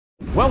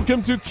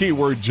Welcome to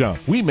Keyword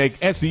Jump. We make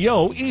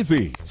SEO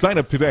easy. Sign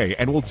up today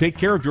and we'll take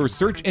care of your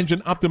search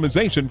engine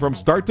optimization from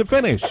start to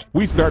finish.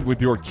 We start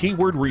with your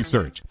keyword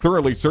research,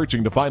 thoroughly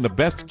searching to find the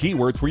best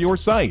keywords for your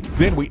site.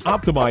 Then we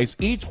optimize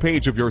each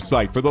page of your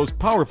site for those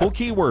powerful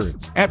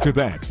keywords. After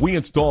that, we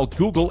install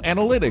Google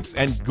Analytics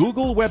and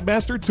Google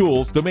Webmaster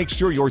Tools to make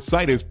sure your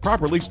site is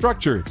properly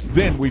structured.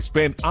 Then we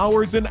spend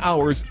hours and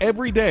hours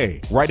every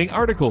day writing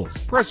articles,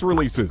 press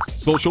releases,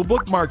 social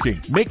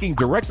bookmarking, making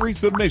directory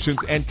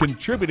submissions, and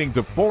contributing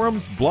to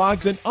forums,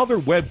 blogs, and other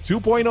Web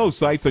 2.0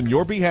 sites on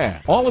your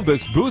behalf. All of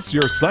this boosts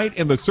your site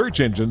in the search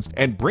engines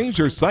and brings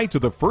your site to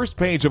the first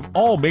page of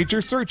all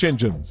major search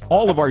engines.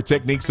 All of our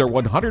techniques are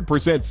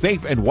 100%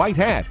 safe and white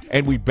hat,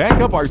 and we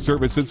back up our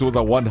services with a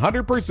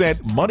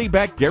 100%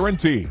 money-back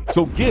guarantee.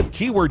 So give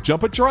Keyword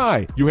Jump a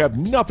try. You have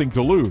nothing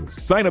to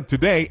lose. Sign up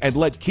today and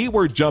let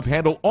Keyword Jump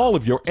handle all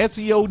of your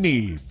SEO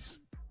needs.